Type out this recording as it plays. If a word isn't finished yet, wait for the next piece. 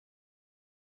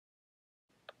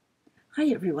Hi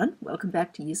everyone, welcome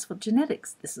back to Useful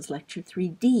Genetics. This is Lecture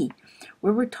 3D,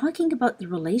 where we're talking about the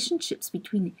relationships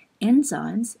between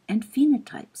enzymes and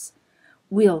phenotypes.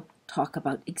 We'll talk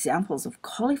about examples of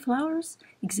cauliflowers,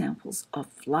 examples of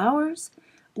flowers.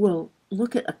 We'll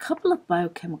look at a couple of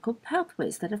biochemical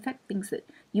pathways that affect things that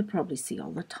you probably see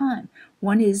all the time.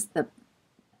 One is the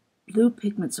blue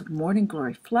pigments of morning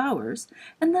glory flowers,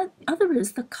 and the other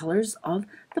is the colors of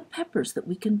the peppers that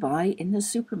we can buy in the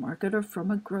supermarket or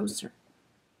from a grocer.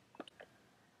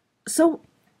 So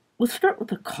we'll start with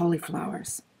the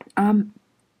cauliflowers.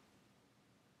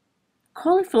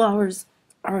 Cauliflowers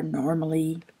are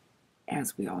normally,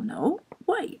 as we all know,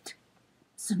 white.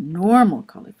 It's a normal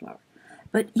cauliflower.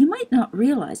 But you might not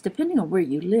realize, depending on where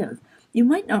you live, you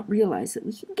might not realize that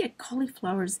we can get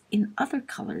cauliflowers in other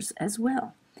colors as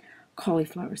well.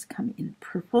 Cauliflowers come in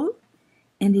purple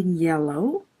and in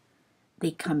yellow.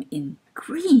 They come in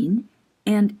green,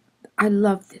 and I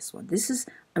love this one. This is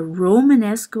a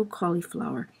Romanesco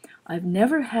cauliflower. I've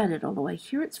never had it, although I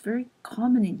hear it's very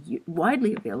common and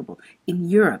widely available in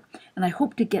Europe. And I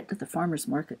hope to get to the farmer's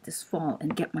market this fall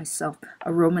and get myself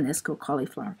a Romanesco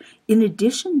cauliflower. In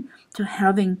addition to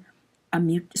having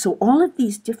so all of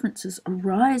these differences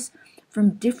arise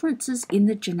from differences in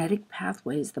the genetic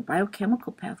pathways, the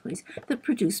biochemical pathways that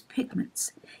produce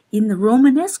pigments. In the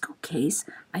Romanesco case,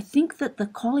 I think that the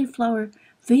cauliflower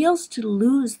fails to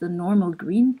lose the normal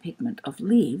green pigment of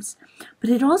leaves, but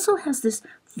it also has this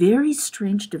very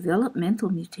strange developmental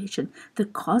mutation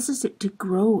that causes it to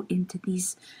grow into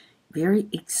these very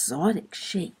exotic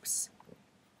shapes.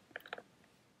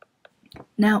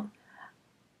 Now,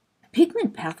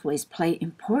 pigment pathways play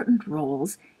important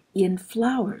roles in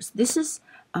flowers.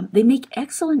 They make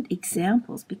excellent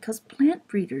examples because plant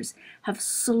breeders have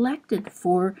selected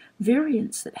for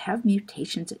variants that have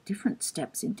mutations at different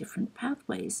steps in different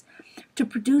pathways to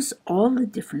produce all the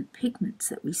different pigments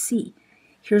that we see.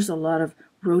 Here's a lot of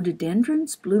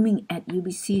rhododendrons blooming at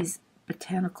UBC's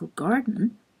botanical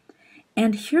garden.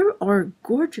 And here are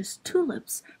gorgeous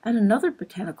tulips at another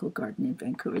botanical garden in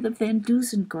Vancouver, the Van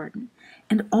Dusen Garden.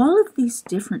 And all of these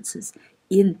differences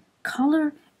in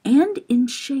color and in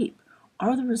shape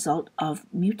are the result of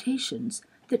mutations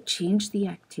that change the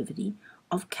activity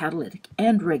of catalytic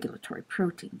and regulatory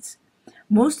proteins.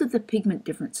 Most of the pigment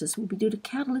differences will be due to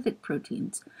catalytic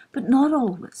proteins, but not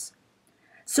always.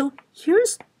 So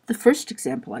here's the first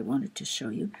example I wanted to show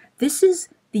you. This is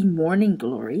the morning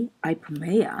glory,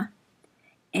 Ipomea,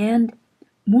 and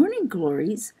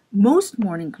most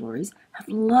morning glories have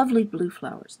lovely blue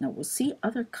flowers. Now we'll see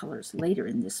other colors later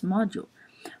in this module,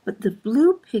 but the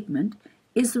blue pigment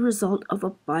is the result of a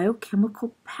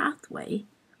biochemical pathway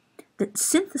that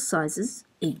synthesizes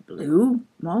a blue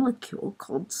molecule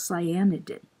called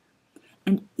cyanidin.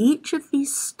 And each of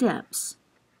these steps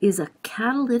is a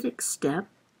catalytic step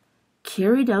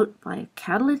carried out by a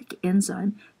catalytic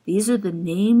enzyme. These are the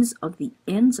names of the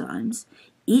enzymes,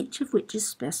 each of which is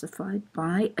specified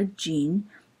by a gene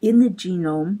in the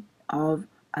genome of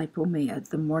Ipomea,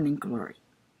 the morning glory.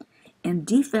 And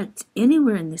defects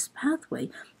anywhere in this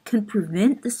pathway can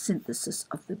prevent the synthesis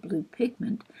of the blue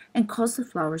pigment and cause the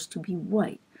flowers to be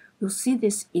white. You'll see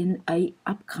this in an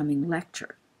upcoming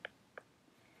lecture.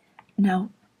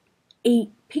 Now, a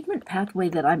pigment pathway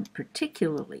that I'm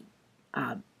particularly,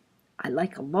 I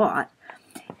like a lot,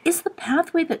 is the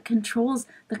pathway that controls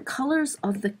the colors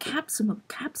of the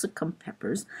capsicum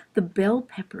peppers, the bell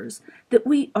peppers, that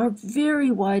are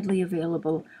very widely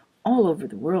available all over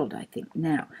the world, I think,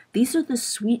 now. These are the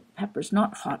sweet peppers,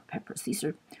 not hot peppers. These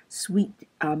are sweet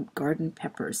garden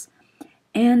peppers.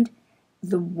 And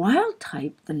the wild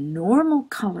type, the normal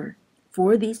color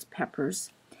for these peppers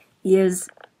is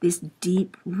this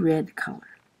deep red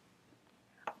color.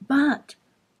 But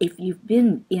if you've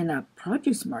been in a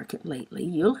produce market lately,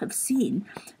 you'll have seen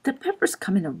that peppers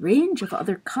come in a range of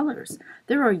other colors.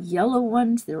 There are yellow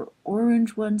ones, there are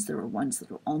orange ones, there are ones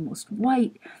that are almost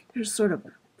white, there's sort of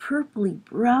purpley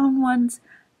brown ones,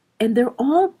 and they're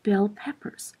all bell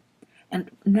peppers.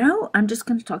 And now I'm just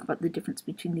going to talk about the difference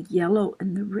between the yellow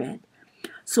and the red.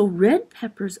 So red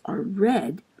peppers are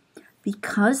red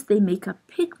because they make a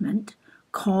pigment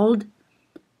called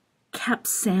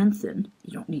capsanthin.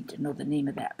 You don't need to know the name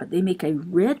of that, but they make a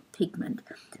red pigment.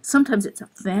 Sometimes it's a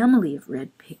family of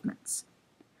red pigments.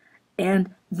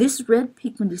 And this red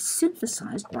pigment is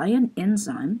synthesized by an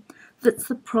enzyme that's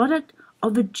the product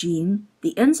of a gene.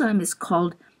 The enzyme is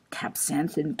called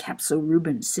capsanthin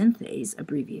capsorubin synthase,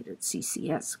 abbreviated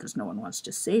CCS, because no one wants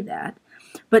to say that.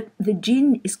 But the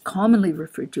gene is commonly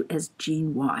referred to as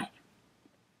gene Y.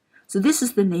 So this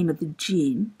is the name of the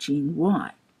gene, gene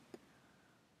Y.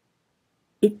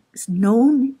 It's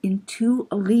known in two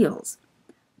alleles.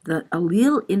 The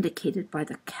allele indicated by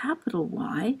the capital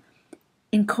Y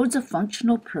encodes a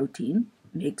functional protein,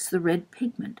 makes the red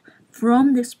pigment.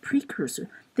 From this precursor,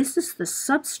 this is the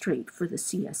substrate for the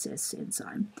CSS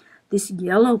enzyme, this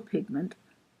yellow pigment,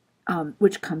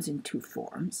 which comes in two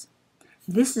forms.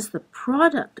 This is the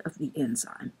product of the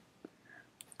enzyme.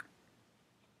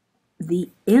 The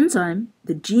enzyme,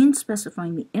 the gene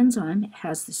specifying the enzyme,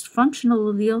 has this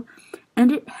functional allele,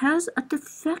 and it has a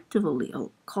defective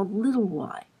allele called little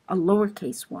y, a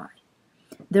lowercase y.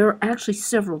 There are actually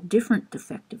several different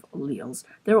defective alleles.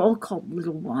 They're all called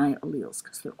little y alleles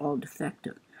because they're all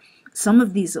defective. Some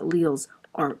of these alleles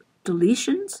are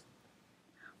deletions.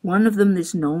 One of them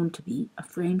is known to be a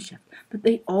frame shift, but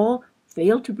they all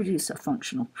fail to produce a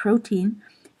functional protein.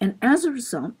 And as a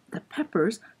result, the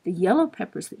peppers, the yellow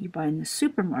peppers that you buy in the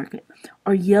supermarket,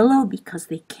 are yellow because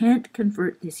they can't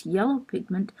convert this yellow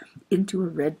pigment into a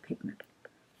red pigment.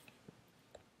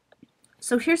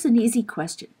 So here's an easy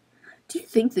question. Do you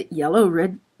think that yellow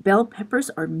red bell peppers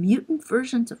are mutant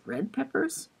versions of red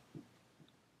peppers?